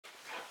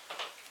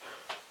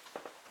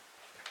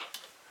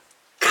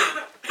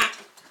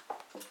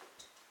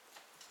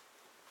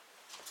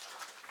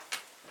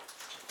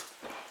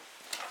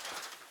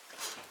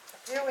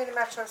deal in the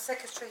matter of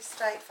Secretary of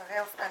State for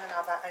Health and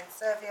another, and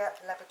Servier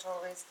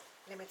Laboratories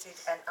Limited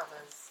and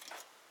others.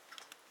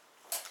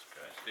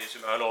 These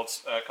are, my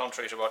lords,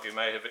 contrary to what you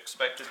may have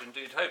expected,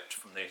 indeed hoped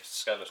from the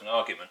skeleton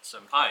arguments,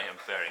 I am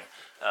appearing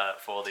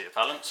for the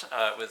appellant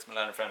with my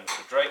learned friend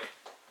Mr. Drake,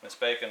 Miss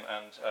Bacon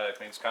and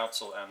Queen's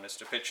Counsel and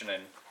Mr.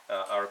 Pitchenin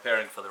are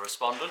appearing for the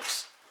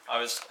respondents.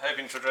 I was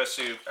hoping to address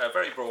you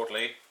very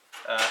broadly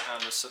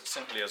and as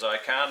succinctly as I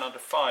can under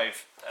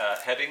 5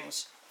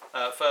 headings.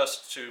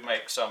 First, to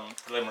make some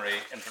preliminary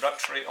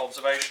introductory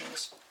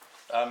observations.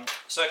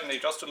 Secondly,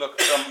 just to look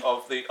at some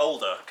of the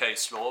older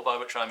case law, by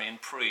which I mean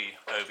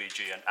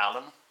pre-OBG and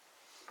Allen.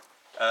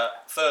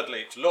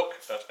 Thirdly, to look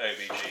at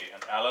OBG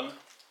and Allen.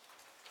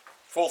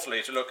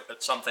 Fourthly, to look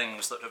at some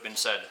things that have been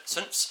said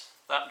since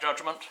that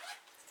judgment.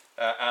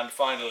 And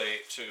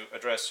finally, to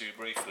address you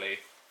briefly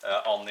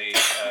on the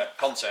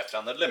concept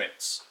and the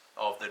limits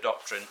of the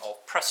doctrine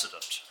of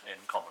precedent in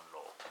common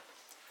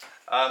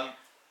law.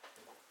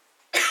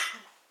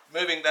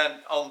 Moving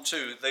then on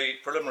to the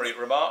preliminary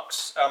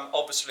remarks.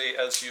 Obviously,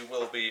 as you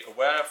will be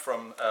aware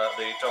from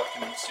the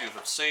documents you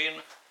have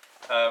seen,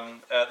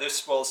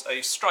 this was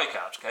a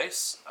strikeout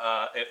case.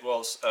 It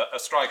was a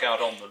strikeout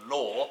on the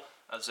law,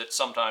 as it's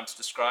sometimes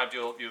described.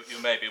 You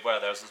may be aware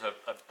there's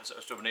a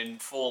sort of an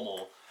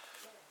informal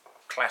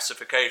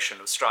classification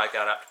of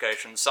strikeout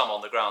applications, some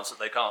on the grounds that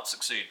they can't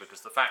succeed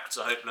because the facts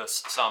are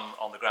hopeless, some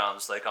on the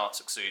grounds they can't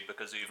succeed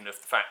because even if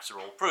the facts are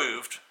all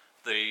proved,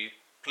 the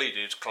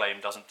pleaded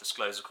claim doesn't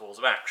disclose a cause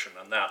of action,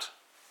 and that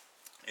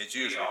is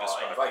usually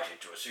described. We are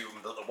invited to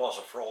assume that there was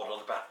a fraud on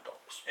the patent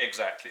office.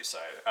 Exactly so.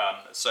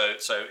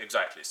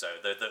 Exactly so.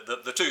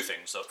 The two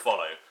things that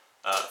follow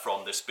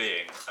from this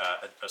being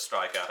a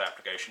strikeout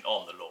application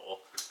on the law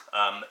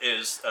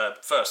is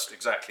first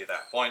exactly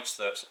that point,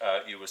 that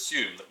you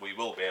assume that we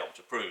will be able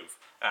to prove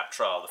at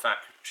trial the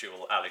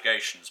factual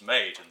allegations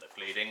made in the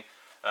pleading,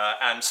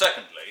 and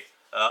secondly,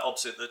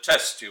 obviously the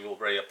test you will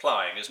be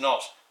applying is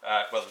not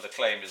whether the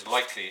claim is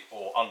likely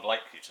or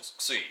unlikely to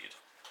succeed,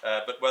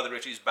 but whether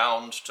it is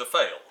bound to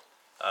fail.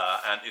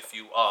 And if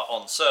you are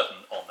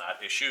uncertain on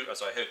that issue,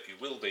 as I hope you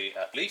will be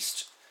at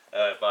least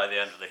by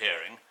the end of the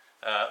hearing,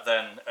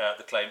 then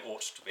the claim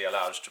ought to be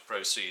allowed to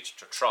proceed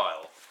to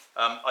trial.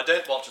 I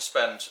don't want to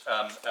spend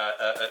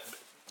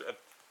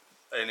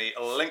any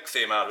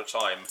lengthy amount of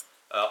time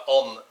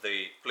on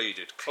the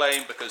pleaded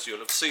claim, because you'll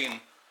have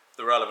seen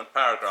the relevant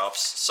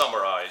paragraphs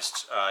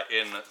summarised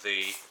in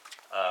the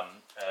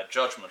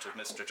judgment of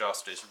Mr.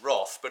 Justice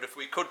Roth, but if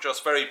we could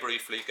just very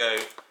briefly go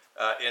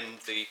in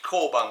the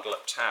core bundle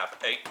at tab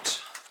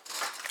 8.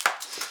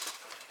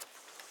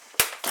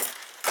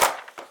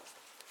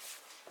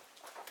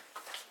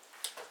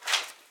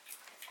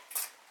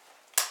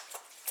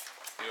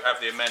 You have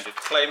the amended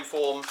claim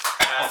form,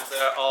 and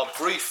there are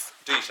brief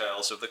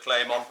details of the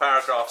claim on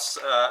paragraphs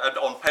and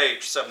on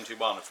page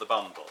 71 of the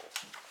bundle.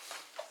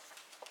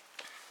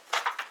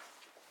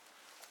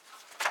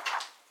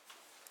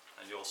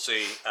 You'll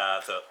see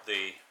that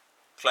the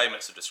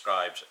claimants are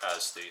described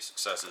as the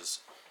successors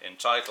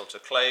entitled to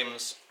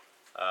claims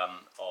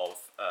of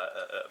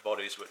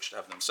bodies which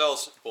have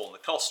themselves borne the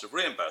cost of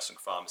reimbursing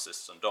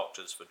pharmacists and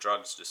doctors for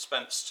drugs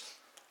dispensed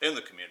in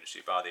the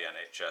community by the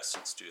NHS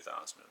since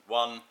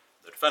 2001.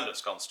 The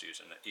defendants constitute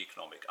an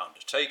economic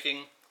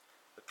undertaking.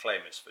 The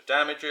claim is for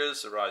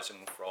damages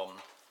arising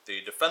from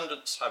the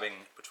defendants having,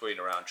 between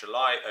around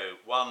July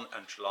 01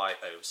 and July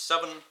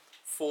 07,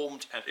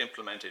 formed and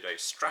implemented a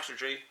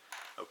strategy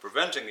of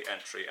preventing the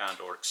entry and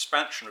or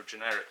expansion of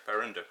generic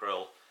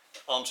perindopril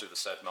onto the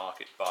said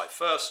market by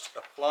first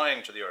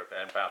applying to the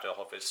European Patent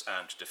Office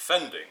and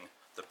defending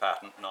the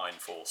patent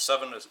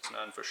 947, as it's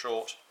known for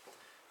short,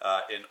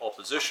 in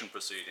opposition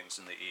proceedings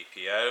in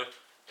the EPO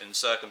in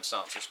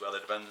circumstances where the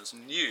defendants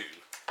knew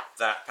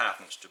that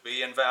patent to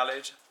be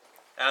invalid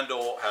and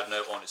or had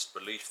no honest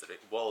belief that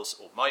it was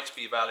or might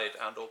be valid,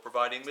 and or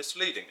providing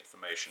misleading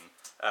information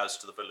as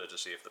to the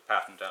validity of the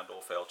patent, and or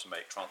failed to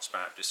make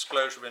transparent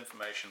disclosure of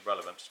information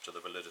relevant to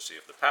the validity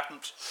of the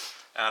patent,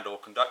 and or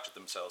conducted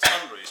themselves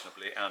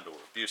unreasonably and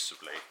or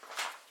abusively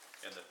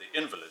in that the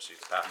invalidity of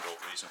the patent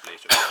ought reasonably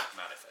to be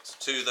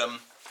manifest to them,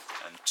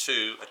 and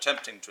 2,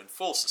 attempting to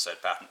enforce the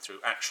said patent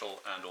through actual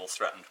and or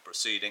threatened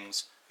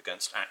proceedings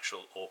against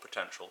actual or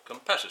potential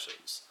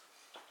competitors.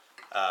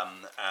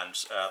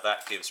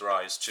 That gives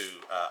rise to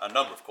a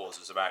number of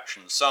causes of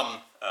action,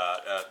 some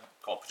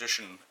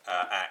Competition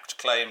Act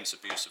claims,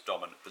 abuse of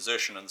dominant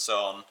position and so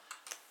on,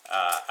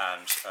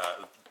 and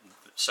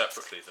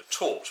separately the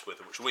tort with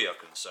which we are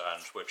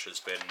concerned, which has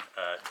been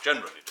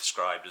generally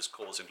described as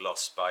causing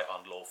loss by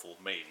unlawful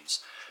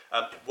means.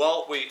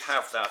 While we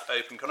have that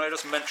open, can I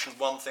just mention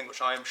one thing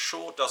which I am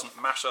sure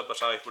doesn't matter,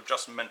 but I would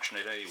just mention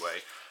it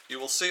anyway. You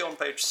will see on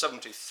page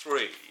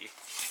 73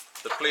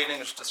 the pleading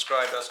is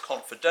described as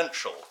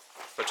confidential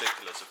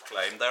particulars of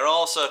claim. There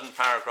are certain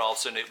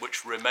paragraphs in it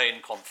which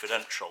remain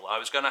confidential. I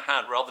was going to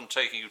add, rather than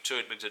taking you to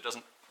it because it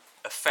doesn't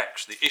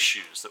affect the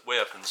issues that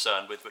we're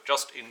concerned with, but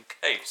just in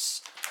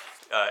case,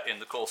 in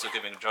the course of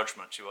giving a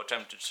judgment, you are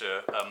tempted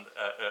to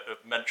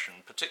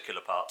mention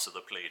particular parts of the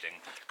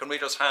pleading, can we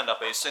just hand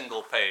up a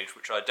single page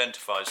which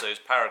identifies those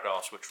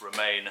paragraphs which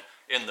remain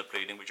in the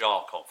pleading which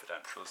are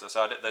confidential? As I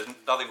said, there's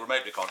nothing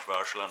remotely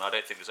controversial, and I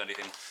don't think there's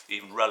anything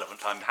even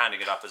relevant. I'm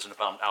handing it up as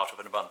out of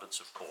an abundance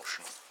of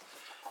caution.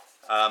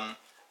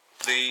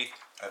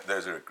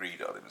 Those are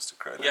agreed, are they, Mr.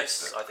 Crowley?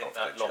 Yes, I think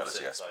that long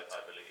since, I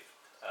believe.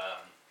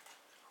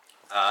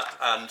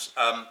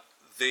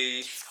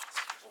 The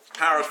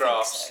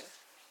paragraphs...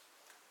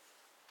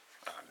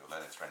 You'll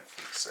learn it's very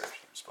safe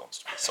in response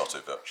to me. Sotto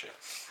voce.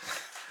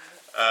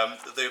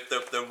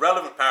 The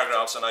relevant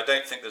paragraphs, and I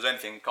don't think there's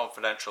anything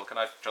confidential. Can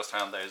I just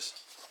hand those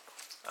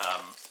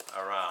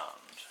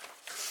around?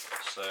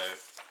 So,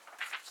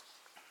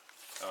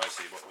 I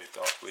see what we've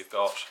got.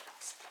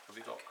 Have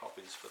we got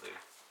copies for the...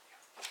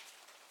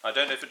 I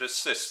don't know if it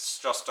assists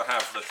just to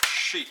have the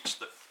sheet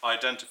that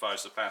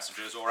identifies the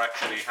passages, or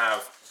actually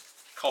have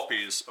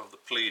copies of the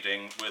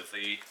pleading with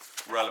the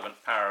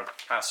relevant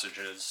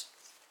passages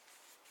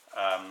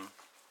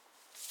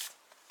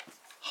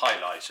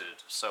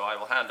highlighted. So I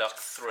will hand up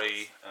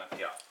three.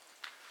 Yeah.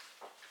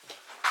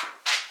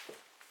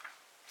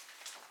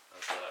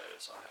 Of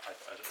those.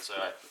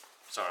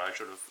 Sorry, I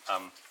should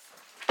have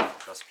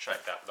just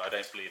checked that, but I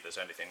don't believe there's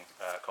anything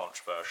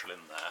controversial in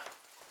there.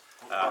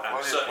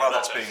 While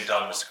that's being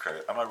done, Mr.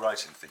 Crowley, am I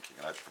right in thinking,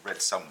 and I've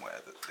read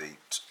somewhere, that the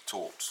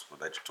tort,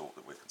 alleged tort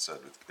that we're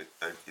concerned with,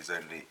 is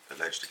only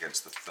alleged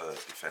against the third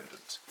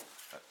defendant?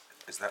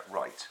 Is that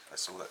right? I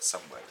saw that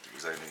somewhere, that it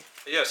was only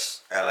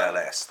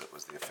LLS that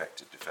was the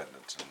affected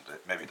defendant, and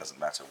maybe it doesn't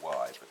matter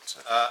why,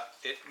 but...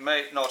 It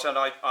may not, and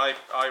I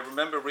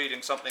remember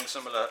reading something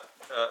similar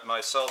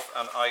myself,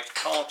 and I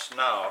can't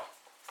now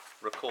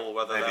recall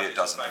whether maybe it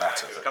doesn't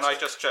matter. Can I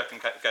just check and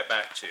get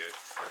back to you?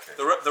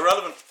 Okay. The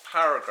relevant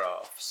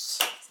paragraphs,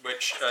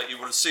 which you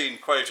will have seen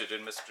quoted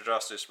in Mr.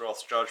 Justice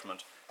Roth's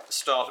judgment,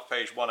 start at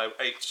page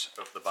 108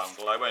 of the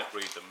bundle. I won't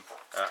read them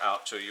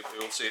out to you, but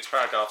you'll see it's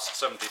paragraphs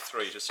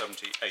 73 to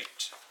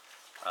 78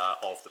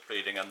 of the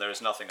pleading, and there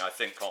is nothing, I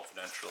think,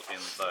 confidential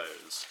in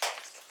those.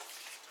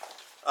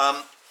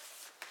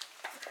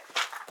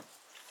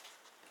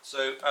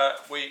 So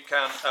we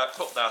can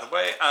put that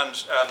away and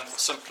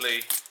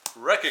simply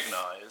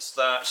recognise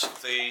that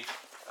the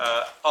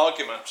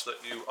argument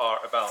that you are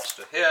about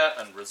to hear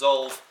and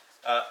resolve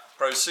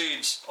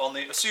proceeds on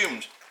the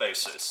assumed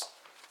basis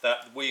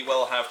that we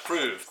will have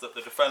proved that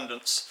the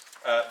defendants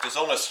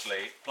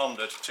dishonestly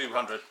plundered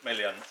 £200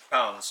 million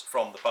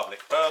from the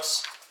public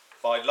purse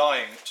by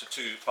lying to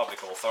two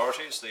public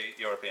authorities, the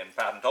European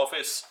Patent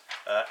Office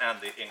and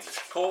the English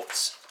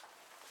courts,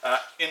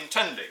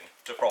 intending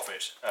to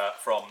profit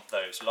from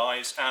those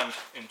lies and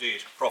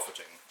indeed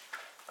profiting.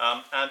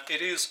 And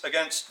it is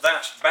against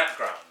that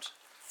background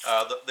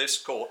that this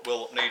court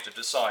will need to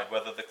decide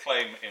whether the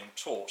claim in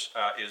tort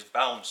is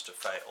bound to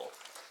fail.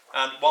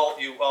 And while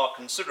you are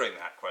considering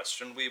that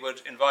question, we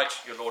would invite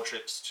your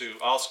lordships to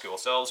ask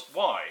yourselves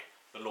why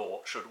the law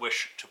should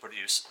wish to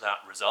produce that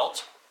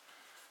result,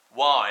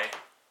 why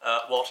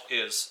what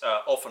is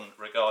often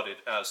regarded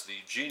as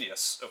the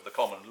genius of the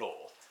common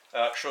law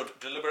should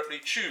deliberately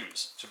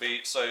choose to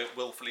be so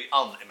willfully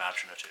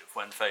unimaginative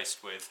when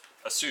faced with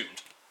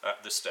assumed,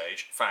 at this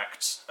stage,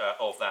 facts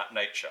of that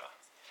nature.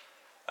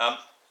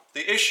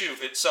 The issue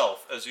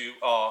itself, as you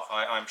are,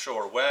 I'm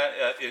sure, aware,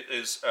 it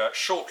is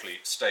shortly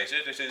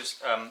stated. It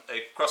is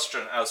a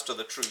question as to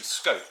the true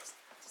scope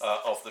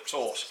of the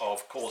tort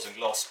of causing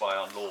loss by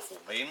unlawful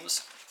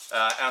means,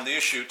 and the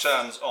issue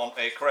turns on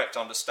a correct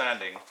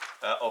understanding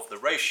of the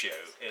ratio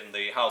in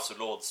the House of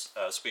Lords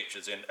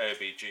speeches in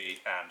OBG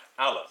and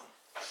Allen.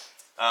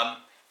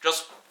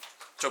 Just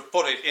to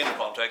put it in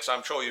context,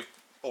 I'm sure you've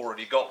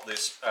already got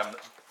this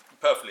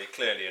perfectly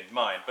clearly in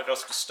mind, but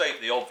just to state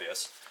the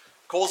obvious,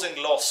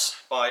 causing loss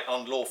by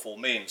unlawful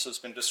means has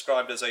been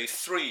described as a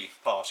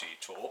three-party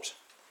tort,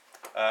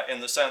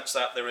 in the sense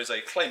that there is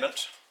a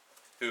claimant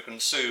who can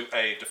sue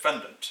a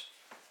defendant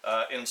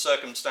in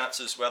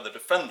circumstances where the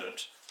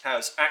defendant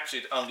has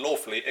acted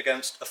unlawfully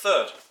against a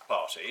third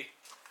party,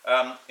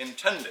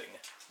 intending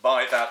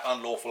by that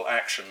unlawful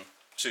action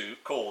to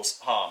cause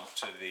harm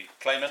to the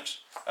claimant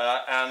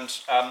and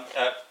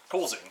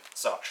causing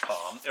such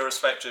harm,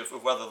 irrespective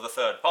of whether the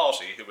third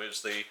party, who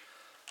is the,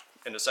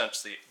 in a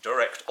sense, the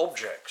direct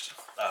object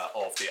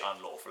of the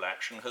unlawful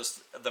action,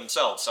 has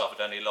themselves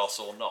suffered any loss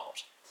or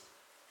not.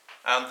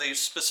 And the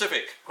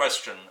specific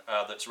question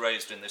that's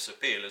raised in this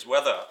appeal is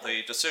whether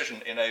the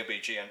decision in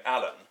OBG and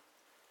Allen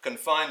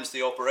confines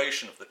the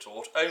operation of the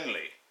tort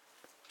only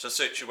to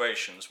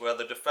situations where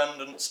the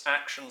defendant's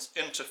actions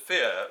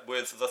interfere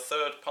with the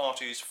third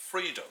party's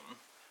freedom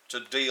to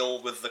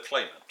deal with the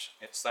claimant.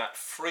 It's that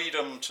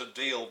freedom to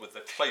deal with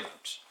the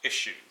claimant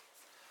issue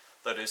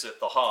that is at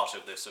the heart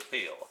of this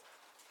appeal.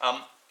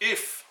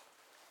 If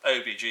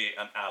OBG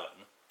and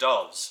Allen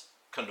does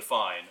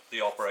confine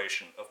the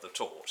operation of the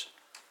tort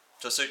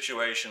to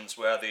situations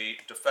where the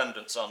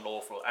defendant's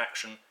unlawful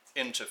action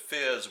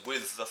interferes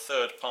with the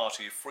third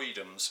party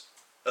freedoms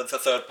the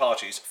third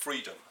party's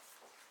freedom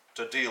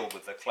to deal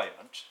with the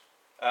claimant,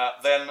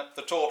 then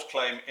the tort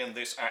claim in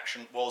this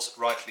action was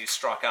rightly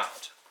struck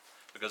out.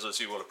 Because as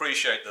you will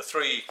appreciate, the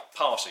three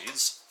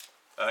parties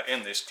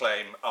in this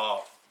claim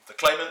are the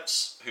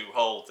claimants, who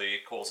hold the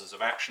causes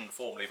of action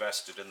formally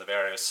vested in the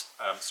various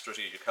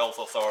strategic health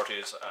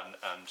authorities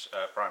and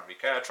primary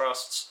care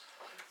trusts,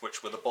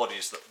 which were the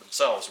bodies that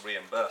themselves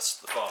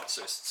reimbursed the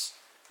pharmacists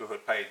who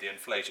had paid the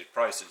inflated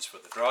prices for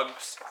the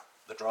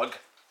drug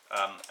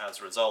as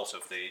a result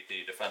of the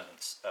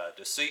defendant's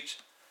deceit.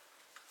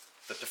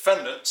 The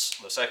defendants,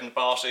 the second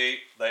party,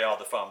 they are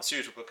the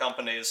pharmaceutical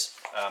companies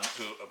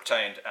who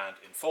obtained and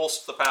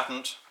enforced the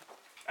patent,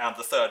 and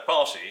the third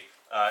party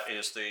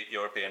is the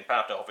European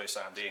Patent Office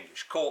and the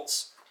English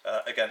courts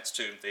against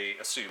whom the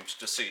assumed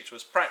deceit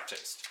was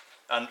practiced.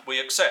 And we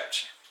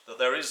accept that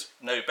there is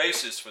no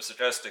basis for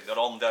suggesting that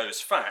on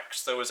those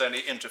facts there was any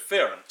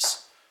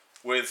interference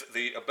with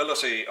the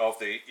ability of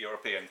the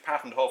European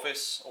Patent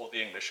Office or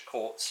the English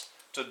courts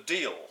to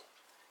deal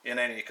in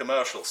any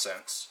commercial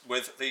sense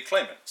with the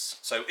claimants.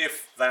 So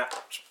if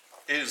that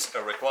is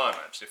a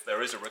requirement, if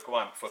there is a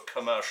requirement for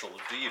commercial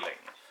dealing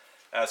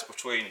as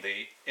between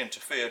the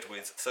interfered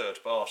with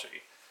third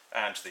party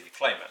and the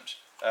claimant,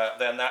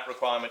 then that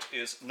requirement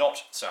is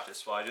not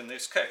satisfied in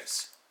this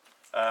case.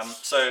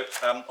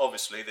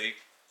 Obviously the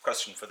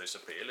question for this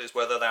appeal is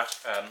whether that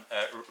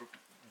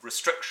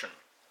restriction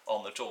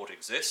on the tort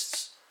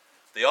exists.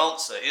 The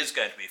answer is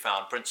going to be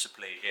found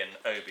principally in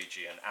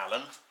OBG and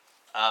Allen,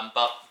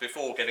 but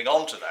before getting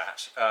on to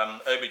that,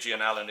 OBG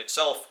and Allen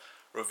itself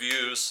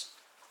reviews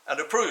and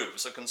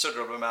approves a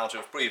considerable amount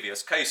of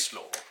previous case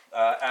law,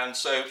 and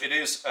so it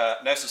is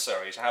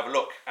necessary to have a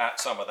look at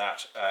some of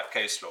that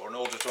case law in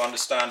order to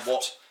understand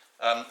what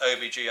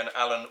OBG and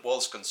Allen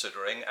was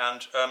considering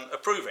and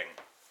approving.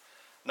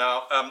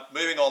 Now,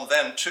 moving on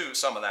then to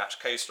some of that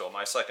case law,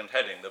 my second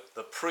heading,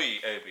 the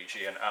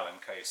pre-OBG and Allen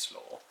case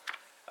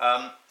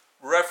law,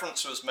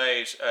 reference was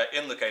made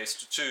in the case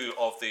to two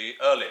of the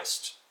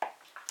earliest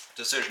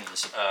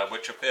decisions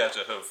which appear to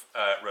have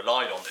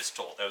relied on this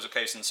tort. There was a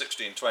case in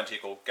 1620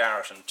 called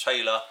Garrett and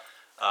Taylor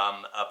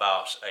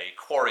about a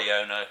quarry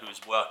owner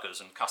whose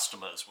workers and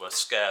customers were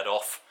scared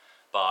off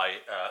by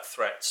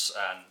threats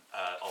and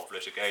of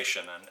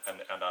litigation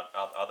and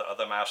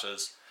other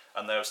matters.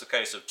 And there was the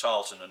case of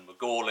Tarleton and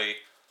Macaulay,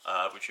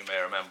 which you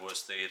may remember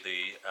was the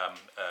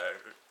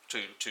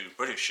two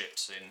British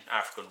ships in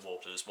African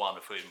waters, one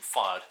of whom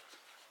fired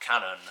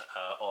cannon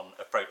on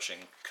approaching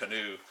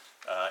canoe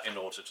in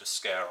order to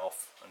scare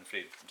off, and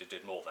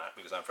did more than that,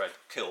 because I'm afraid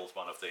killed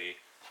one of the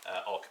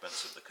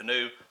occupants of the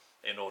canoe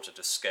in order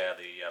to scare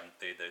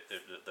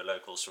the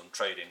locals from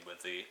trading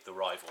with the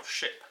rival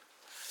ship.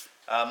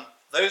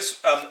 Those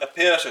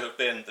appear to have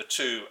been the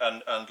two,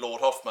 and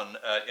Lord Hoffman,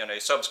 in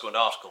a subsequent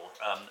article,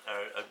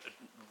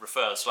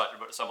 refers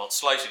somewhat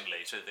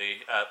slightingly to the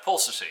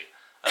paucity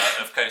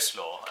of case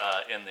law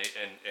in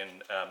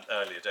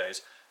earlier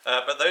days.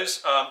 But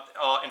those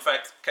are, in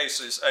fact,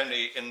 cases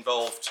only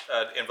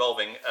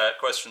involving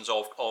questions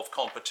of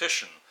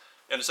competition.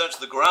 In a sense,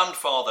 the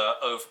grandfather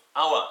of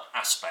our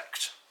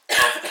aspect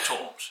of the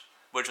tort,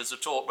 which is a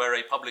tort where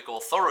a public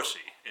authority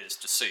is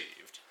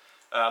deceived.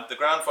 The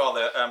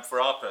grandfather, for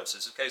our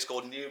purposes, is a case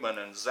called Newman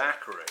and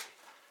Zachary,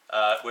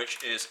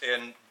 which is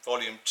in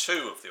volume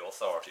 2 of the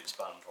authorities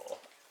bundle,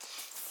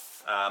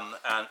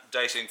 and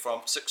dating from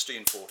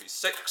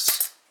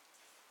 1646,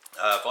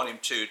 volume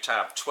 2,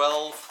 tab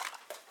 12.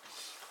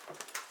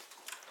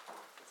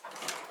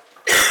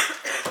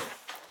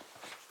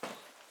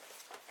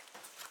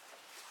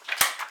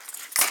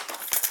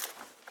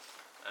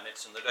 And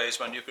it's in the days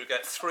when you could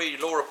get 3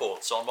 law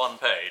reports on one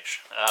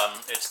page.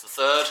 It's the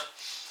third.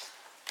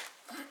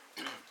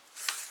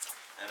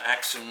 An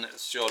action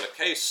sur le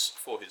case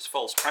for his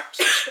false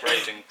practice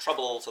creating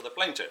trouble to the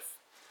plaintiff.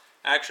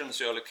 Action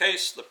sur le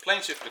case, the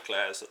plaintiff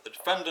declares that the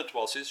defendant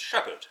was his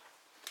shepherd.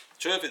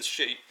 2 of his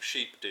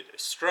sheep did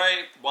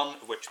astray, one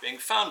of which being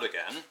found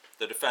again,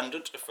 the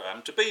defendant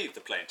affirmed to be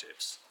the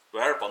plaintiff's,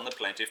 whereupon the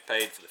plaintiff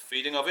paid for the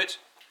feeding of it,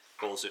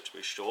 caused it to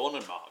be shorn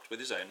and marked with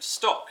his own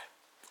stock.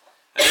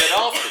 And yet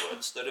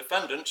afterwards, the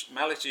defendant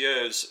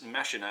malitiose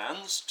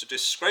machinans to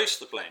disgrace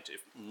the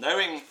plaintiff,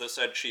 knowing the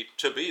said sheep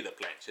to be the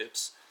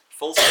plaintiff's,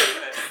 falsely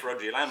et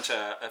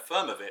fraudulenta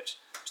affirmavit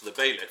to the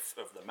bailiff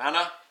of the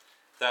manor,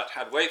 that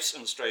had waifs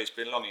and strays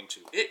belonging to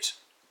it,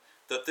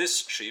 that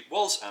this sheep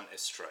was an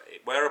estray,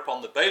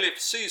 whereupon the bailiff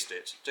seized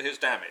it to his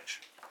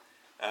damage.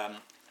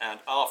 And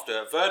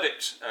after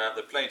verdict,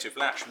 the plaintiff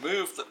Latch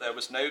moved that there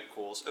was no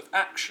cause of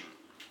action,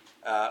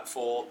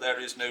 for there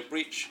is no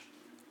breach.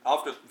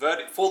 After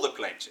verdict for the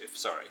plaintiff,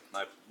 sorry,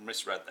 I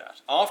misread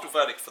that. After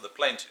verdict for the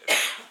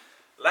plaintiff,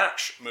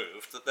 Latch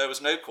moved that there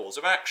was no cause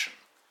of action,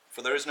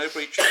 for there is no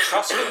breach of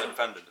trust in the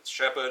defendant's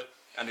shepherd,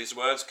 and his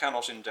words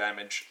cannot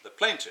endamage the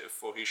plaintiff,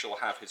 for he shall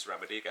have his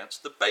remedy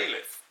against the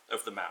bailiff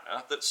of the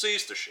manor that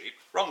seized the sheep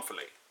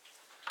wrongfully.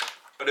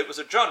 But it was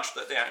adjudged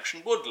that the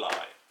action would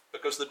lie,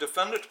 because the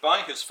defendant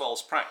by his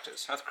false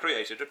practice hath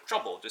created a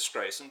trouble,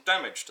 disgrace, and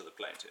damage to the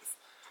plaintiff,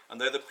 and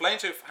though the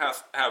plaintiff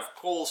have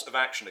cause of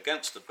action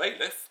against the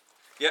bailiff,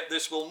 yet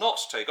this will not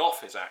take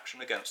off his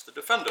action against the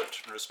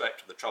defendant in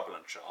respect of the trouble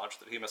and charge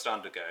that he must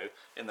undergo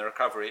in the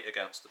recovery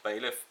against the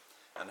bailiff.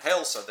 And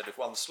Hale said that if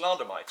one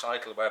slander my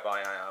title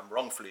whereby I am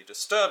wrongfully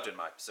disturbed in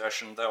my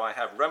possession, though I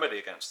have remedy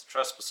against the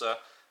trespasser,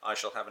 I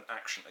shall have an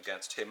action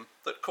against him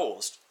that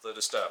caused the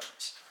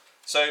disturbance.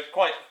 So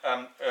quite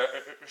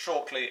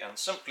shortly and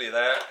simply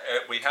there,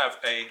 we have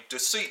a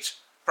deceit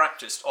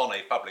practised on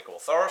a public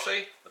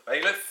authority, the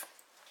bailiff,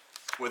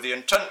 with the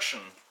intention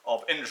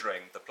of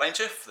injuring the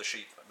plaintiff,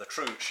 the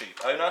true sheep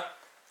owner,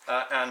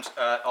 and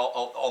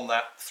on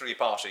that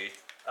three-party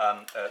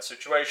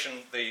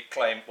situation, the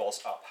claim was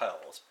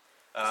upheld.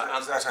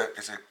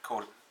 Is a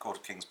court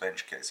of King's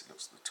Bench case? It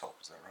looks at the top.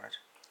 Is that right?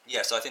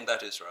 Yes, I think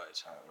that is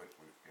right.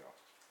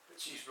 It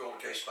seems to be all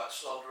a case about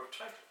slander of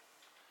title.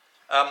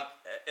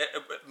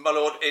 My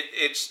Lord,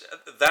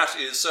 that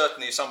is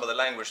certainly some of the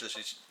language that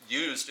is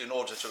used in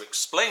order to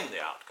explain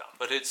the outcome,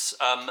 but it's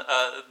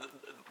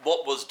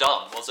what was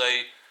done was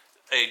a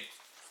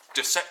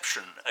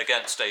deception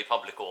against a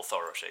public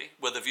authority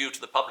with a view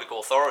to the public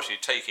authority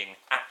taking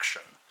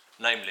action,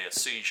 namely a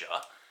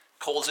seizure,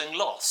 causing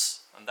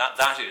loss, and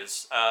that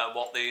is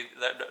what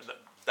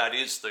that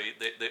is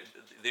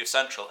the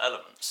essential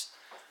elements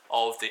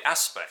of the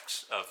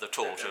aspects of the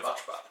tort of... Much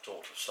about the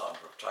tort of slander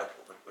of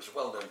title, but it was a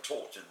well-known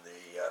tort in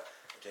the,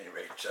 at any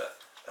rate,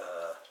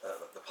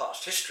 the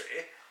past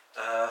history.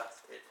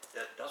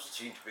 It doesn't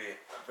seem to be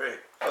a very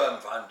firm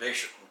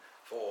foundation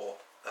for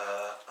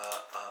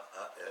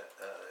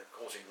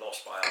causing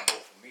loss by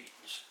unlawful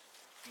means.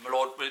 My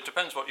Lord, it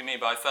depends what you mean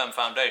by firm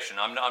foundation.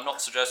 I'm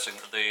not suggesting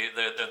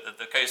that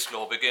the case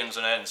law begins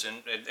and ends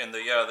in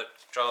the year that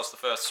Charles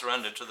I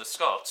surrendered to the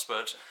Scots,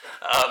 but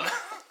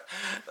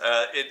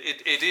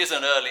it is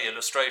an early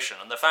illustration,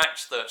 and the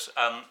fact that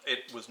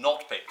it was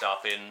not picked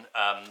up in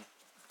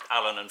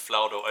Allen and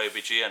Flood or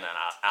OBG and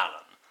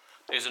Allen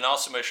is in our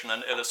submission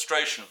an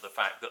illustration of the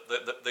fact that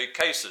the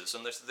cases,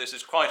 and this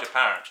is quite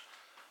apparent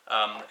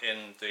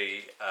in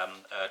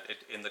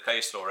the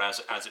case law as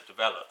it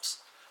develops.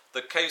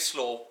 The case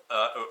law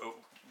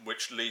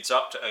which leads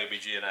up to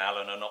OBG and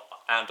Allen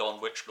and on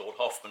which Lord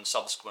Hoffman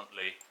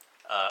subsequently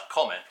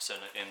comments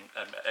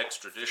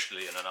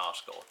extrajudicially in an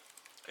article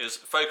is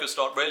focused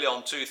really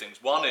on two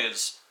things. One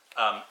is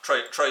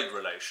trade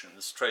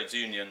relations, trades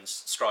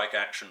unions, strike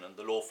action and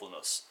the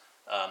lawfulness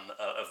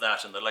of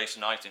that in the late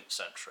 19th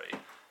century.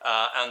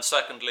 And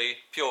secondly,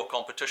 pure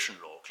competition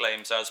law,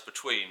 claims as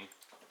between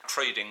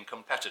trading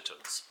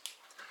competitors.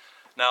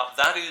 Now,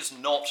 that is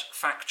not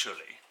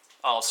factually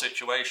our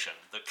situation.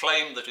 The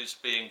claim that is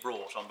being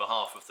brought on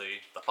behalf of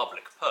the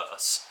public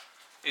purse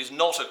is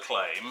not a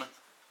claim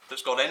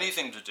that's got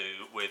anything to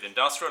do with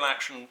industrial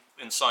action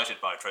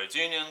incited by trades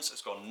unions.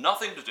 It's got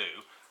nothing to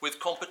do with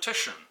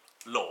competition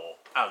law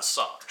as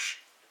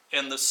such,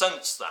 in the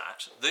sense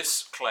that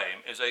this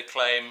claim is a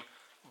claim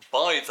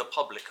by the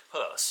public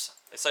purse,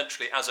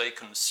 essentially as a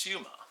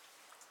consumer,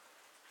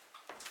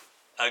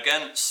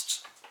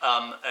 against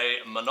a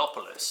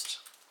monopolist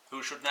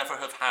who should never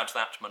have had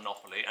that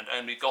monopoly and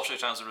only got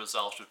it as a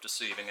result of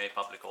deceiving a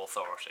public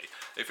authority.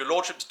 If your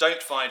lordships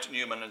don't find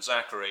Newman and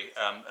Zachary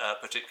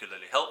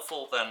particularly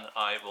helpful, then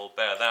I will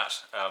bear that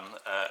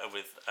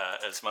with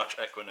as much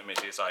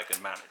equanimity as I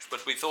can manage.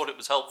 But we thought it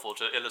was helpful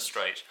to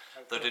illustrate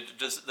that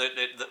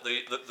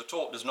the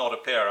tort does not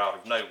appear out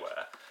of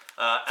nowhere.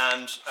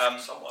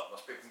 Someone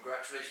must be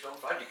congratulated on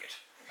finding it.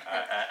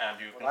 And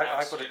you can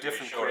I've got a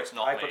different sure it's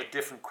not I've me. got a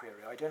different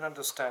query. I don't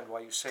understand why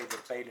you say the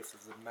bailiff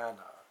of the manor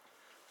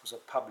was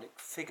a public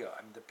figure.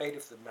 I mean, the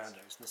bailiff of the manor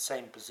is in the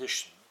same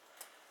position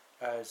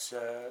as,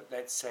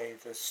 let's say,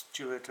 the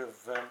steward of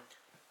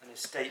an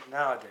estate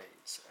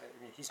nowadays.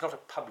 I mean, he's not a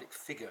public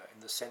figure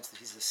in the sense that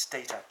he's a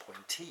state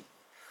appointee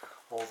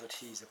or that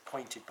he's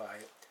appointed by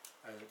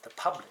the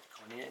public,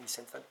 or in any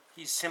sense that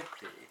he's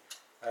simply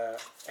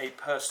a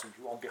person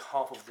who, on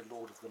behalf of the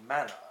lord of the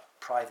manor,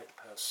 private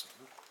person,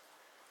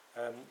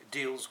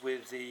 deals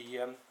with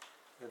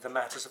the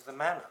matters of the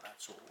manor,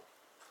 that's all.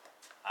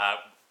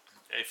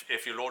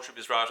 If your lordship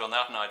is right on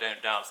that, and I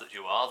don't doubt that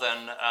you are,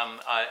 then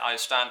I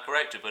stand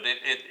corrected. But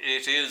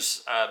it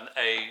is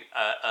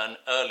an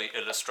early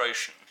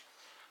illustration,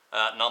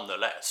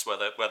 nonetheless,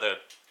 whether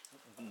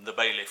the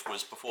bailiff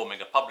was performing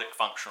a public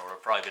function or a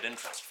private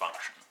interest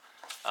function.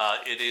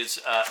 It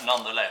is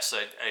nonetheless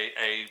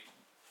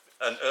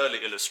an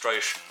early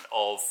illustration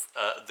of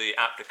the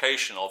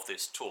application of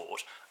this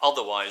tort,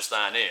 otherwise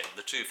than in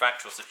the two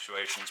factual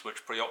situations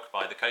which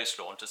preoccupy the case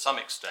law and to some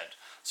extent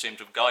seem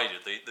to have guided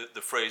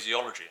the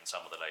phraseology in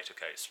some of the later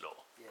case law.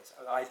 Yes,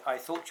 I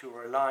thought you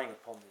were relying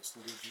upon this,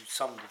 and you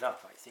summed it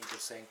up, I think,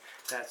 as saying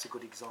that's a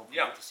good example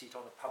of deceit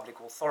on a public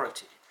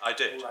authority. I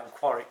did. All I'm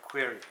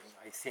querying,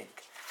 I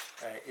think,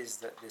 is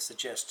that the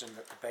suggestion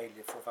that the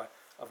bailiff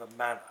of a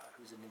manor,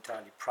 who's an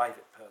entirely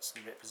private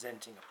person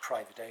representing a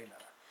private owner,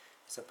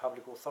 is a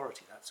public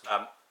authority, that's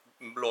all.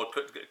 Lord,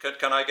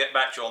 can I get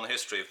back to you on the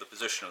history of the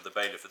position of the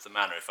bailiff of the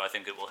manor, if I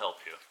think it will help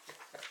you?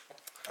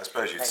 I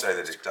suppose you'd say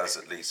that it does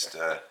at least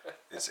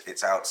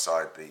it's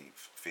outside the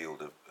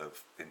field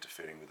of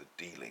interfering with a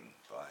dealing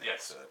by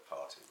Yes. a third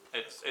party.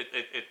 It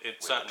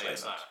with certainly the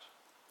is claimant.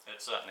 that.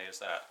 It certainly is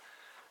that.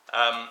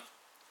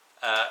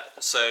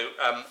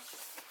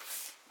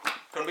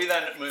 Can we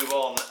then move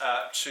on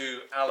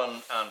to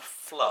Allen and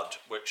Flood,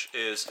 which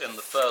is in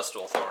the first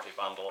authority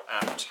bundle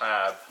at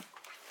tab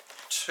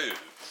 2.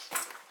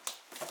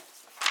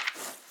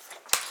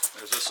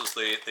 Because this was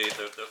the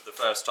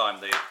first time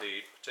the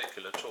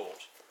particular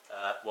tort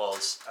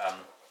was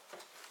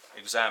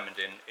examined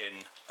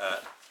in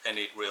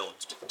any real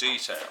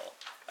detail.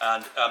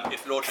 And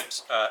if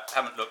Lordships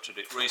haven't looked at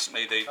it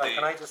recently,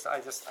 Can I just,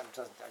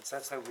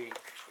 since we're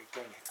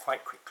going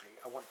quite quickly,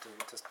 I want to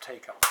just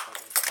take up the point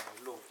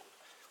of law,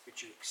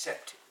 which you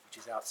accepted, which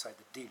is outside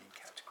the dealing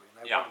category.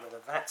 And I wonder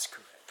whether that's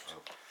correct.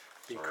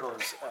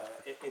 Because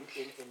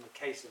in the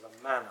case of a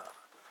manor,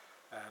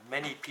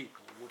 many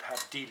people would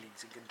have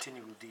dealings and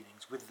continual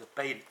dealings with the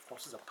bailiff,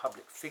 not as a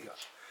public figure,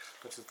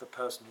 but as the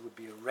person who would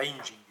be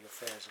arranging the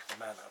affairs of the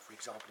manor, for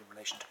example, in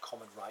relation to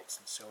common rights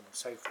and so on and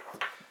so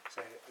forth.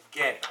 So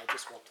again, I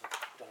just want to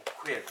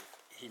query.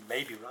 He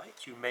may be right,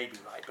 you may be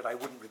right, but I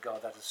wouldn't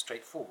regard that as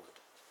straightforward.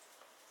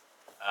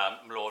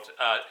 Lord,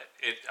 I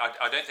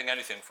don't think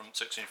anything from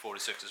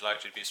 1646 is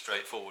likely to be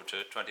straightforward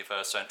to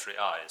 21st century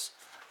eyes.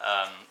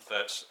 I'm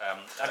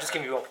just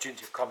giving you the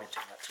opportunity of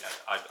commenting. That's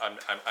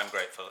I'm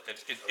grateful.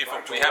 If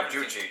right we have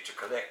duty to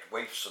collect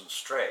waifs and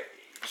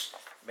strays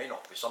may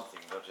not be something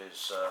that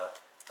is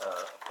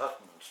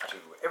pertinent to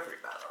every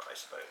manor, I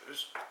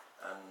suppose,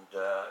 and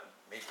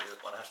maybe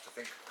one has to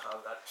think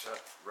how that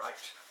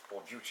right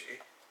or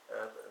duty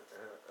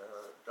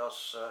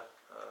does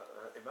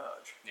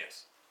emerge.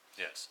 Yes,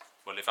 yes.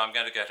 Well, if I'm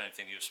going to get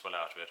anything useful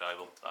out of it, I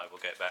will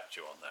get back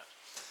to you on that.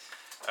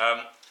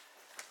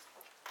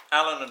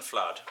 Allen and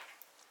Flood.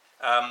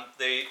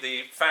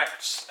 The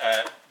facts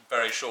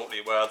very shortly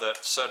were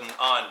that certain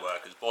iron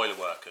workers, boiler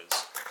workers,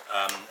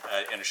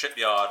 in a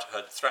shipyard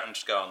had threatened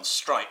to go on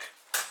strike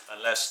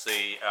unless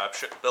the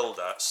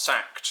shipbuilder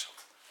sacked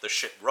the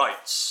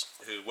shipwrights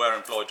who were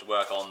employed to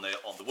work on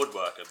the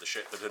woodwork of the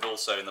ship, but had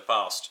also in the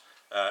past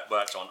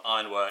worked on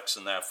ironworks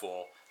and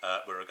therefore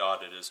were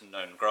regarded as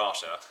non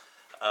grata.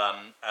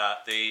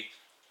 The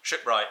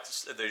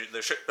shipwrights,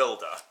 the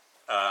shipbuilder,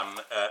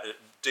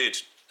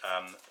 did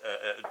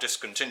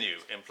discontinue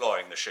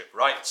employing the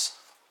shipwrights,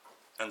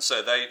 and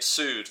so they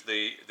sued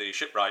the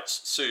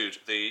shipwrights sued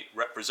the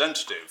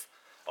representative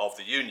of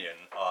the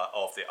union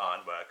of the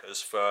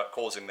ironworkers for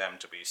causing them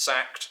to be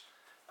sacked,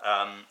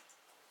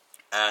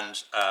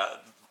 and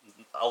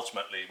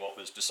ultimately what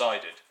was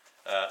decided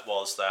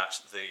was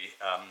that the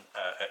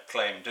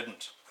claim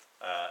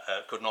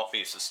could not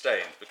be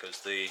sustained because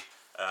the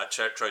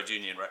trade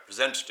union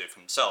representative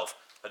himself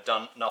had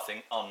done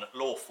nothing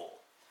unlawful.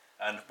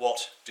 And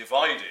what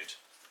divided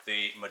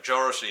the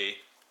majority,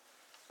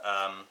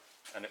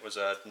 and it was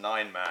a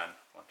 9-man,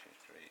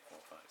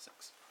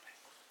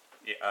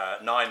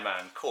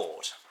 9-man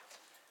court,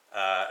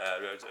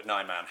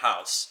 9-man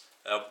house,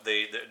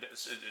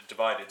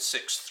 divided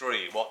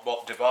 6-3.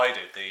 What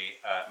divided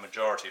the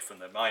majority from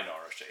the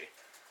minority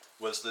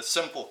was the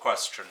simple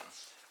question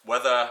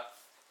whether,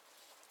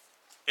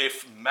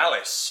 if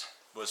malice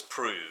was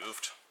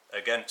proved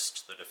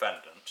against the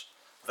defendant,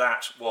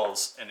 that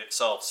was in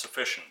itself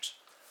sufficient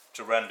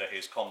to render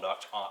his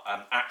conduct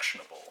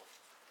actionable,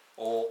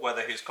 or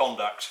whether his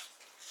conduct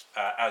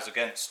as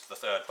against the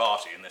third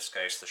party, in this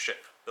case the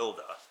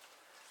shipbuilder,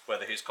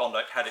 whether his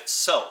conduct had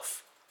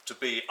itself to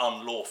be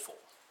unlawful.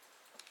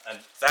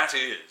 And that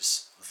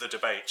is the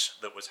debate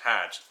that was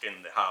had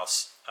in the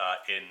House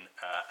in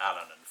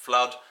Allen and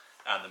Flood,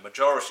 and the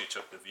majority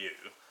took the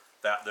view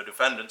that the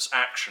defendant's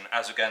action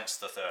as against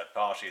the third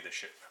party, the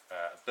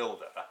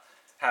shipbuilder,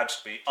 had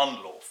to be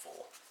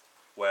unlawful,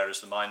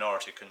 whereas the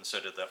minority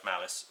considered that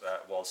malice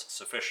was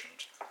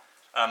sufficient.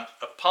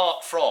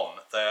 Apart from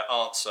their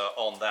answer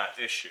on that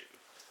issue,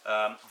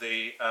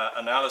 the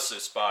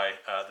analysis by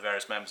the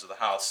various members of the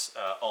House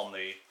on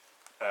the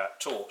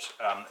tort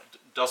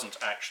doesn't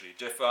actually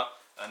differ,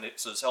 and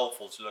it's as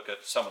helpful to look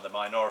at some of the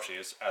minority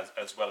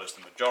as well as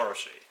the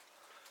majority.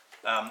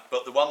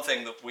 But the one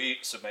thing that we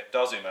submit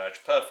does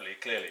emerge perfectly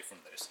clearly from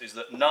this is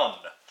that none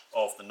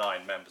of the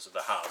 9 members of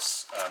the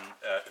House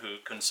who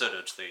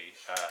considered the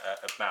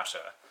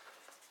matter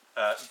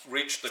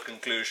reached the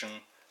conclusion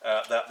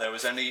that there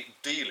was any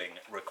dealing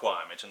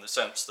requirement in the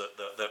sense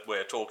that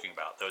we're talking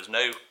about. There was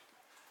no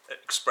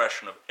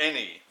expression of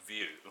any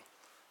view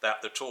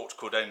that the tort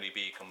could only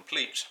be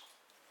complete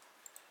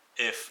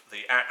if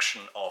the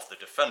action of the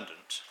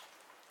defendant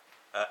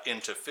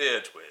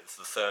interfered with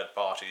the third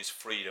party's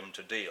freedom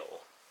to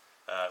deal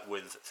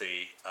with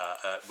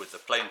the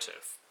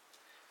plaintiff.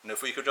 And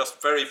if we could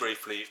just very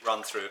briefly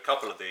run through a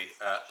couple of the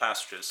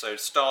passages. So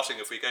starting,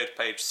 if we go to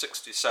page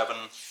 67,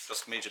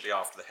 just immediately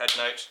after the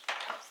headnote,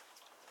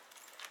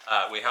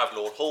 we have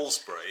Lord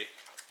Halsbury.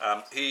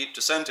 He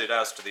dissented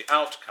as to the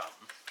outcome,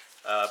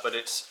 but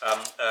it's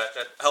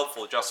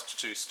helpful just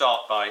to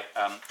start by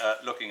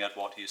looking at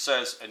what he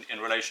says in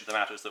relation to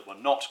matters that were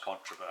not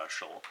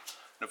controversial.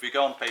 And if we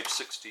go on page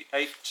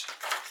 68,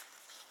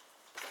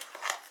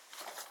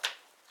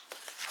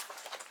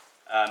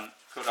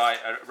 could I,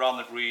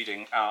 rather than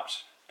reading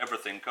out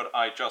everything, could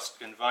I just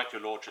invite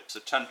your Lordship's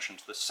attention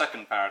to the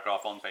second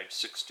paragraph on page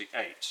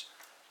 68,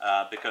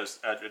 because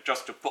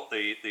just to put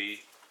the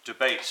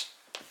debate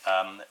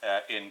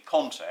in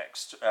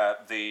context,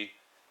 the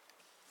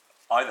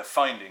either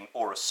finding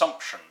or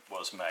assumption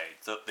was made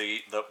that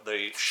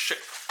the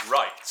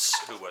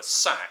shipwrights who were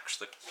sacked,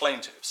 the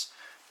plaintiffs,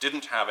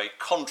 didn't have a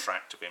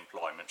contract of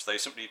employment. They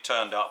simply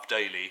turned up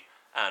daily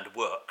and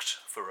worked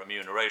for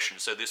remuneration.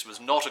 So this was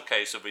not a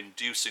case of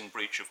inducing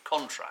breach of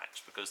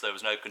contract, because there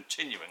was no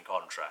continuing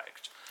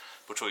contract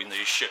between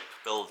the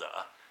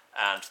shipbuilder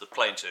and the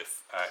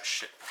plaintiff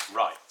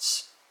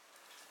shipwrights.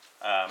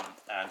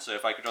 And so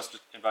if I could just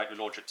invite your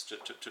Lordships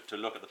to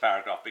look at the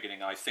paragraph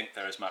beginning, I think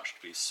there is much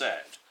to be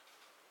said.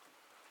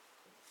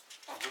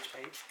 Which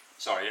page?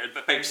 Sorry,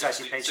 page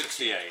 68.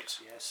 68.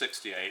 Yes.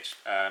 68,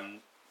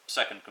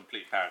 second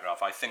complete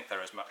paragraph. I think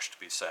there is much to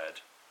be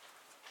said.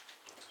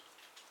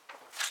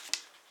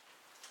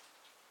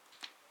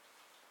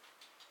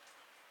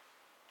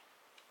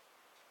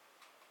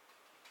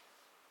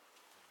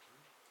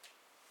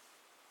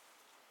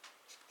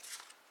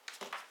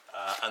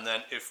 And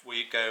then if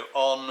we go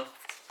on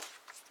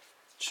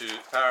to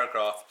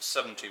paragraph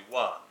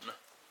 71,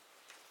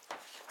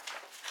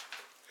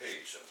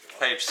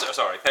 page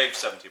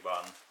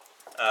 71,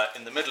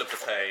 in the middle of the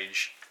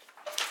page,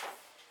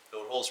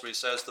 Lord Halsbury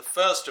says, the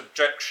first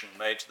objection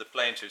made to the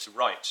plaintiff's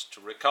right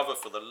to recover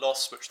for the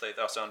loss which they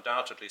thus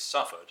undoubtedly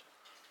suffered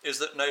is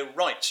that no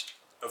right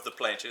of the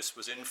plaintiffs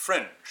was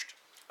infringed,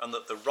 and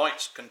that the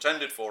right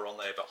contended for on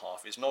their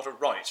behalf is not a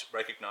right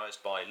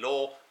recognised by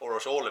law, or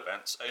at all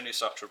events only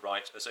such a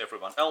right as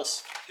everyone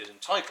else is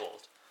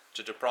entitled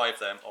to deprive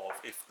them of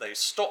if they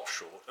stop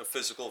short of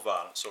physical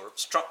violence or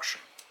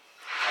obstruction.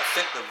 I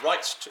think the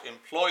right to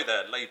employ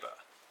their labour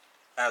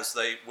as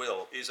they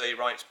will is a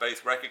right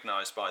both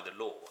recognised by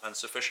the law and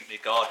sufficiently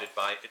guarded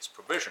by its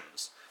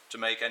provisions to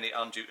make any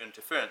undue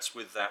interference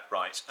with that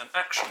right an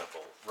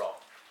actionable wrong.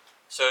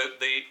 So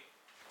the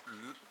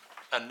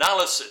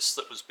analysis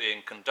that was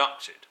being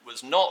conducted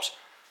was not,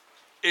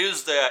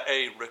 is there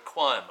a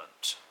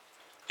requirement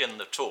in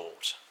the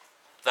tort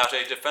that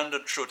a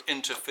defendant should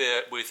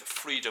interfere with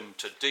freedom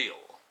to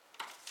deal?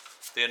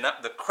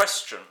 The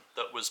question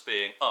that was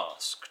being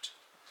asked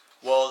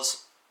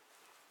was,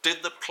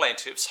 did the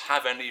plaintiffs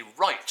have any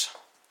right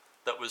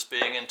that was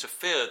being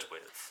interfered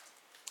with?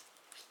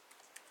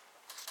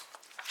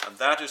 And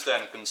that is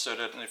then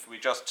considered, and if we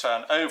just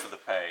turn over the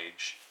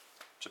page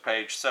to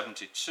page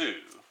 72,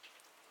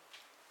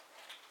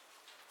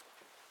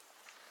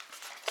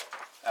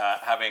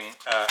 having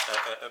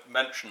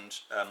mentioned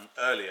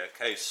earlier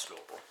case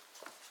law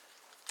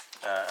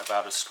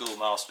about a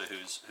schoolmaster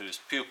whose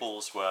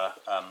pupils were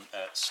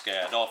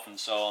scared off and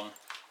so on,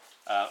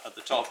 at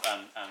the top,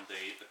 and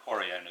the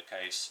quarry owner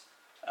case,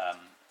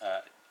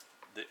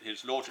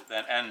 his lordship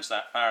then ends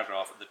that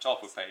paragraph at the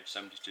top of page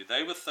 72.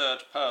 They were third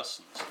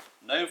persons.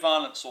 No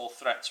violence or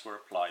threats were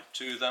applied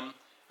to them,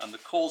 and the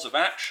cause of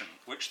action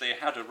which they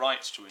had a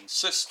right to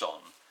insist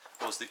on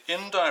was the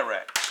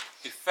indirect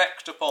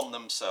effect upon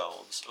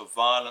themselves of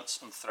violence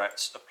and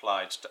threats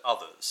applied to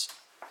others.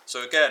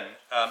 So again,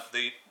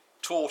 the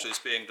tort is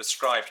being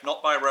described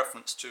not by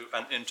reference to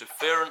an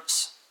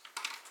interference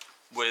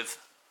with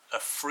a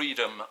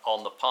freedom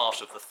on the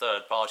part of the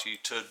third party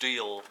to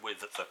deal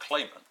with the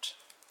claimant,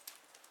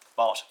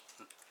 but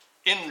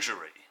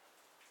injury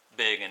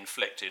being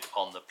inflicted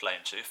on the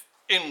plaintiff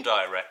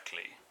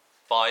indirectly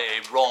by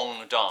a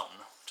wrong done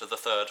to the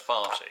third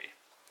party.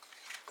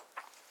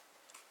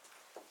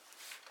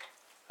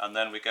 And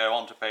then we go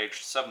on to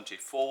page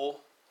 74.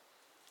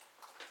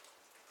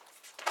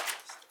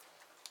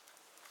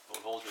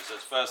 Lord Halsbury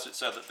says, first it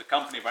said that the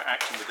company were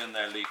acting within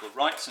their legal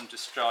rights in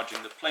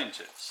discharging the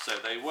plaintiffs. So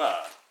they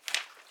were.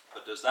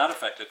 But does that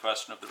affect the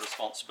question of the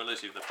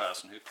responsibility of the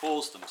person who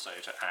caused them so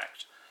to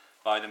act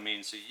by the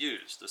means he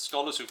used? The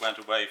scholars who went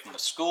away from the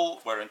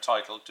school were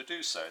entitled to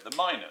do so. The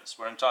miners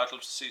were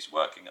entitled to cease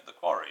working at the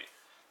quarry.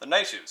 The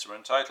natives were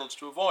entitled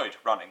to avoid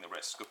running the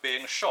risk of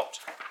being shot.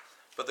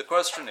 But the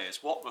question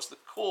is, what was the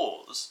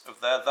cause of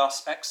their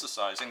thus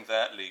exercising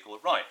their legal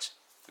right?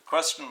 The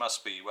question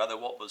must be whether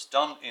what was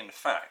done in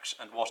fact,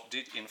 and what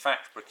did in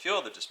fact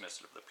procure the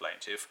dismissal of the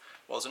plaintiff,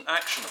 was an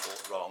actionable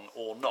wrong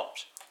or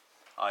not.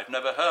 I've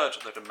never heard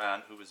that a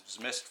man who was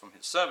dismissed from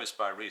his service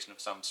by reason of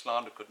some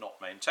slander could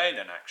not maintain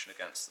an action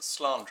against the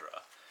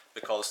slanderer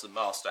because the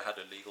master had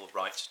a legal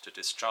right to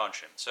discharge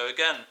him. So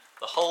again,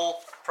 the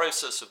whole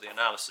process of the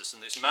analysis,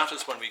 and this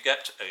matters when we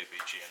get to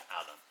OBG and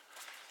Allen,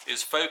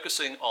 is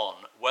focusing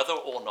on whether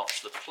or not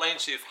the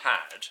plaintiff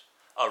had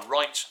a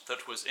right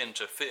that was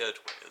interfered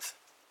with,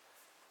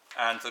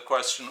 and the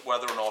question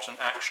whether or not an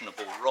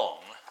actionable wrong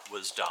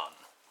was done.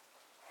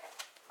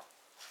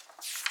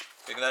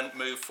 We can then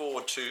move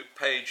forward to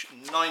page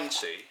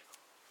 90.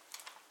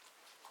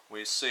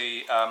 We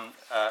see,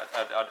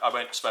 I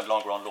won't spend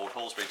longer on Lord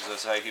Halsbury because,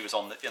 as I say, he was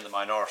in the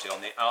minority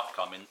on the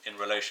outcome in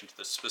relation to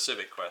the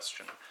specific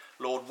question.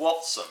 Lord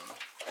Watson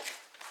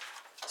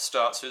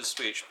starts his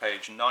speech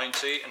page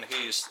 90, and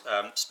he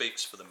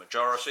speaks for the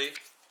majority.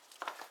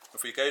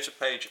 If we go to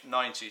page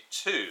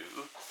 92,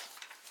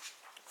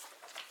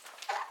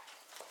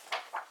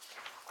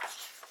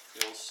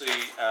 you'll see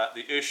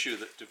the issue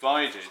that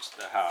divided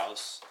the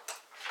House.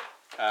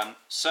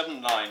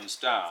 7 lines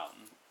down,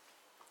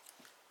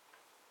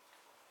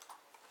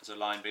 there's a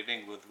line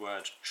beginning with the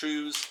word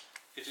 "choose."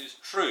 It is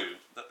true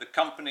that the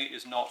company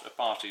is not a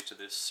party to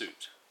this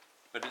suit,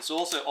 but it's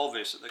also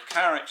obvious that the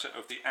character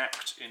of the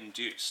act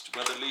induced,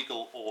 whether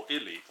legal or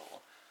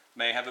illegal,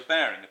 may have a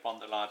bearing upon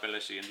the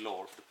liability in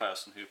law of the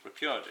person who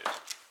procured it.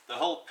 The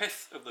whole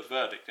pith of the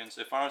verdict,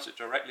 insofar as it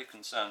directly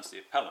concerns the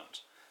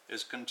appellant,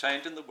 is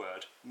contained in the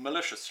word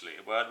maliciously,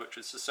 a word which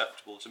is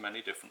susceptible to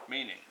many different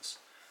meanings.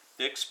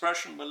 The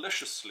expression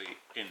maliciously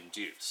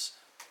induce,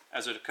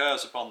 as it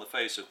occurs upon the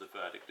face of the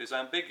verdict, is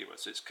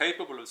ambiguous. It's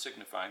capable of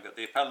signifying that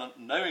the appellant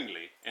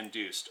knowingly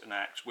induced an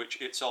act which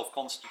itself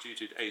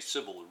constituted a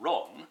civil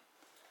wrong,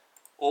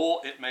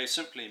 or it may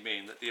simply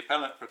mean that the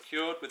appellant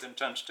procured with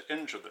intent to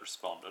injure the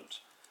respondent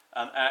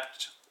an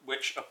act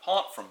which,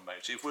 apart from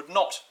motive, would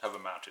not have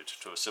amounted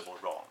to a civil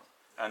wrong.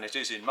 And it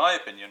is, in my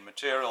opinion,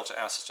 material to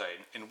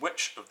ascertain in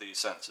which of these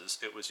senses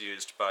it was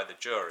used by the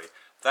jury.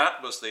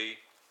 That was the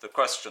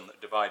question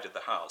that divided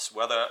the House,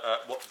 whether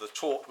what the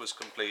tort was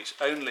complete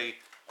only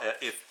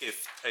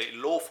if a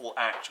lawful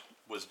act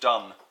was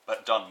done,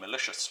 but done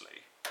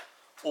maliciously,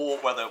 or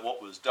whether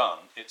what was done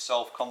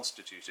itself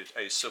constituted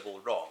a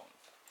civil wrong.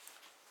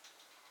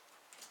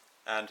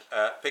 And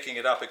picking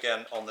it up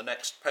again on the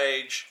next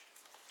page,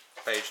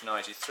 page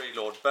 93,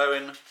 Lord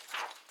Bowen,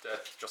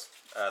 just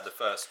the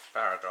first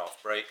paragraph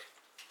break.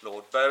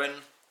 Lord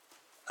Bowen,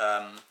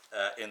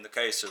 in the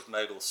case of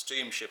Mogul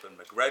Steamship and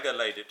McGregor,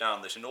 laid it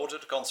down that in order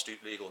to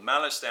constitute legal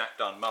malice, the act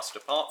done must,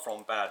 apart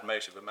from bad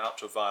motive, amount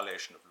to a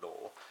violation of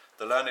law.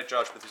 The learned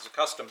judge, with his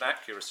accustomed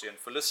accuracy and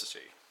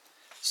felicity,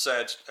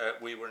 said,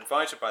 we were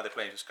invited by the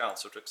plaintiff's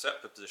counsel to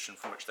accept the position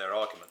from which their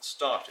argument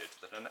started,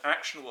 that in an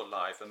actionable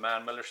life a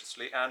man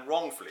maliciously and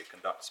wrongfully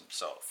conducts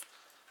himself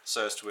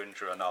so as to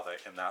injure another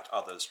in that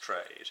other's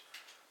trade.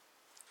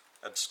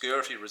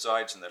 Obscurity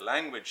resides in the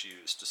language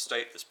used to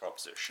state this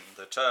proposition.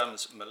 The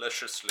terms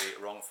maliciously,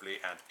 wrongfully,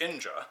 and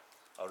injure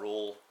are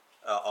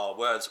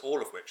words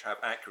all of which have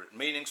accurate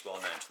meanings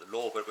well known to the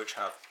law, but which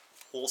have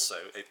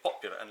also a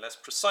popular and less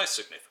precise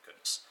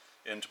significance,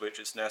 into which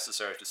it's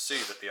necessary to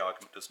see that the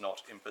argument does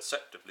not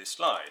imperceptibly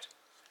slide.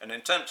 An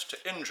intent to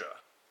injure,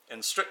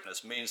 in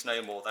strictness, means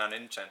no more than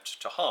intent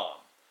to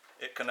harm.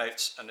 It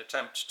connotes an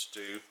attempt to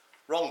do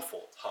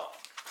wrongful harm.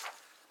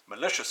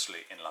 Maliciously,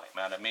 in like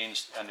manner,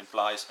 means and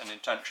implies an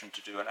intention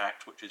to do an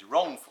act which is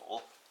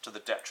wrongful to the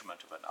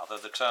detriment of another.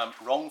 The term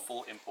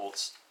wrongful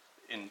imports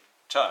in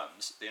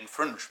terms the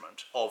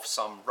infringement of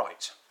some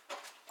right.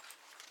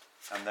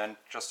 And then,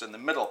 just in the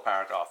middle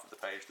paragraph of the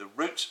page, the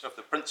root of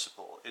the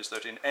principle is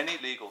that in any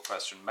legal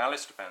question,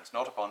 malice depends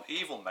not upon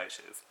evil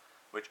motive,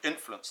 which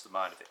influenced the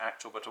mind of the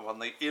actor, but upon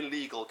the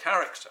illegal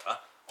character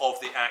of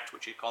the act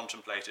which he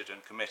contemplated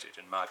and committed.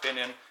 In my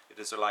opinion, it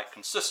is alike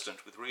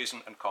consistent with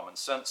reason and common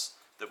sense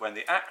that when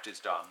the act is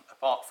done,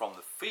 apart from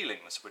the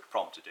feelings which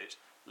prompted it,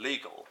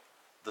 legal,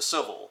 the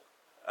civil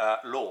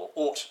law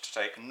ought to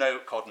take no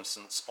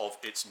cognizance of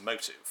its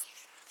motive.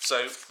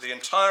 So the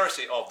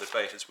entirety of the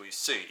debate, as we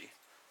see,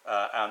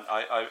 and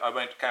I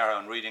won't carry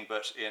on reading,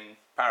 but in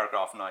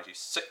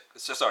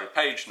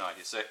page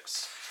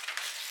 96,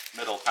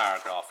 middle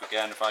paragraph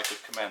again, if I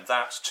could commend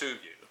that to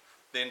you,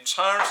 the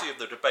entirety of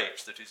the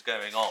debate that is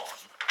going on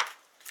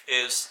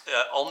is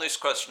on this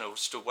question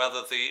as to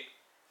whether the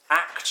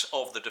act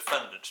of the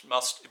defendant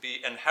must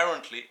be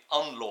inherently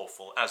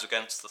unlawful as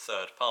against the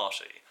third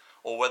party,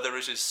 or whether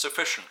it is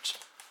sufficient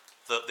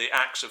that the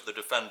act of the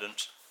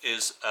defendant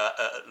is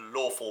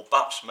lawful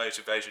but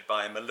motivated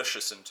by a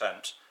malicious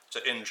intent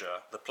to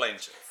injure the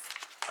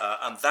plaintiff.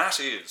 And that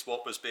is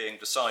what was being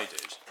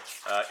decided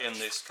in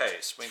this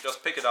case. We can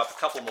just pick it up, a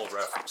couple more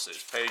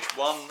references. Page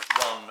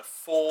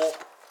 114.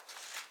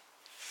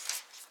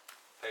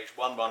 Page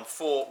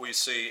 114, we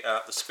see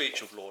the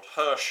speech of Lord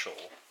Herschel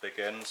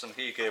begins, and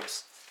he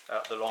gives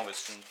the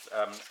longest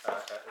and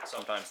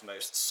sometimes the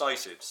most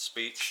cited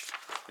speech.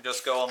 We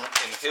just go on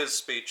in his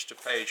speech to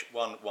page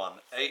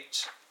 118.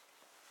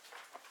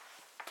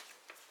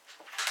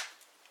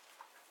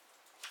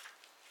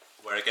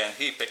 Where again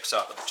he picks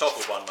up at the top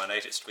of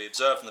 118, it's to be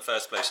observed in the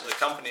first place that the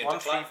company in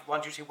decline.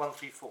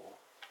 134.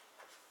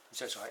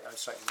 So sorry, I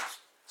slightly missed.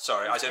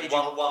 Sorry, I said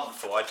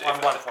 114.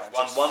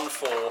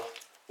 114.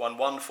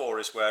 114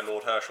 is where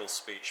Lord Herschel's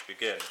speech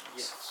begins.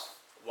 Yes.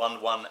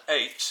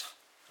 118,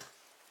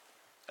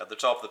 at the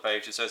top of the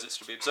page, it says it's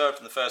to be observed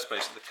in the first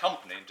place that the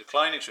company, in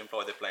declining to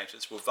employ the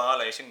plaintiffs, were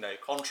violating no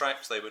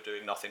contract. They were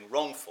doing nothing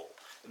wrongful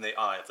in the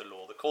eye of the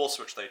law. The course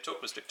which they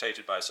took was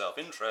dictated by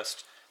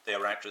self-interest. They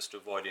were anxious to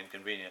avoid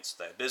inconvenience to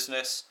their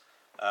business.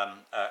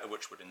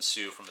 which would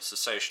ensue from the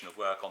cessation of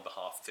work on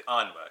behalf of the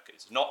ironworker. It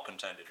is not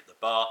contended at the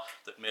bar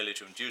that merely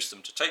to induce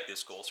them to take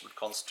this course would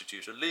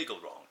constitute a legal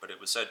wrong, but it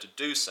was said to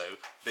do so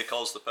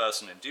because the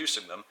person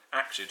inducing them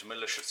acted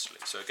maliciously.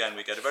 So again,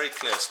 we get a very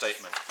clear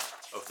statement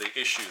of the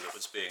issue that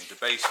was being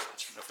debated.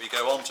 And if we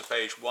go on to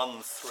page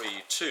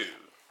 132,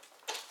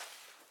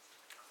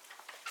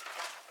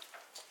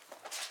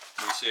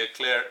 we see a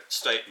clear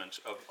statement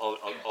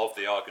of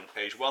the argument,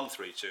 page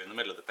 132, in the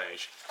middle of the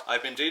page.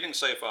 I've been dealing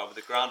so far with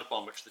the ground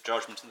upon which the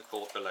judgment in the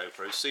court below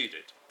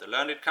proceeded. The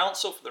learned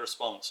counsel for the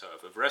respondents,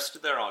 however, have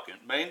rested their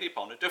argument mainly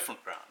upon a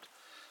different ground,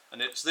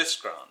 and it's this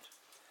ground,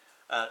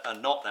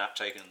 and not that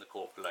taken in the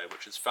court below,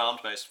 which is found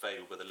most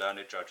favourable with the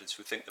learned judges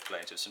who think the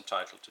plaintiff is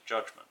entitled to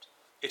judgment.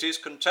 It is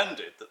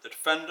contended that the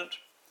defendant,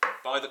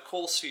 by the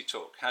course he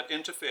took, had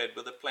interfered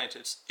with the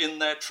plaintiffs in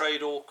their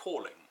trade or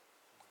calling,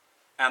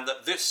 and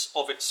that this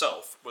of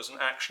itself was an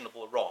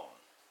actionable wrong.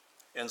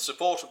 In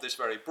support of this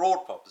very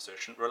broad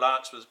proposition,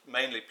 reliance was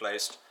mainly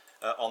placed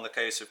on the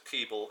case of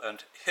Keble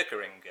and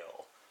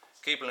Hickeringill.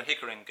 Keble and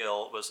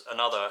Hickeringill was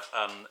another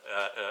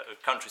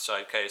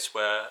countryside case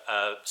where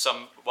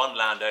one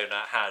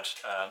landowner had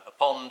a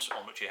pond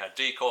on which he had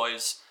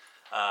decoys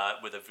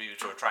with a view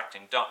to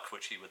attracting duck,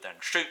 which he would then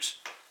shoot.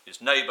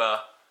 His neighbour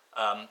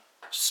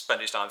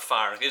spent his time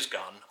firing his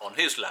gun on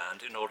his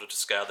land in order to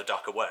scare the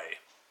duck away.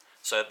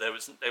 So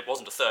it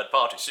wasn't a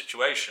third-party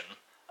situation,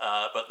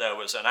 but there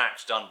was an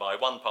act done by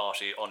one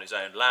party on his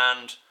own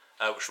land,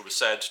 which was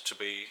said to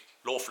be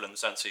lawful in the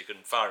sense he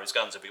can fire his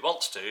guns if he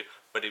wants to,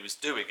 but he was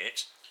doing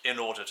it in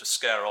order to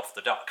scare off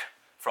the duck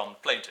from the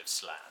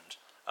plaintiff's land.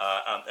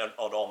 And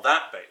on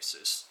that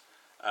basis,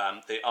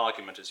 the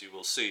argument, as you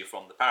will see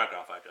from the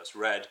paragraph I just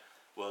read,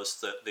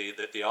 was that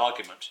the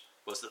argument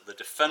was that the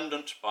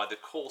defendant, by the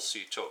course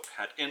he took,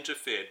 had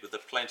interfered with the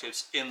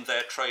plaintiffs in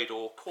their trade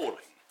or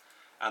calling,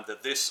 and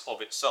that this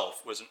of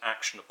itself was an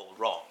actionable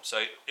wrong.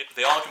 So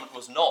the argument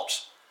was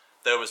not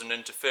there was an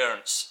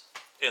interference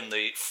in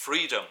the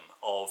freedom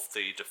of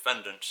the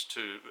defendant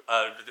to,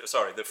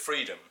 the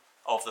freedom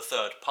of the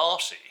third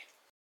party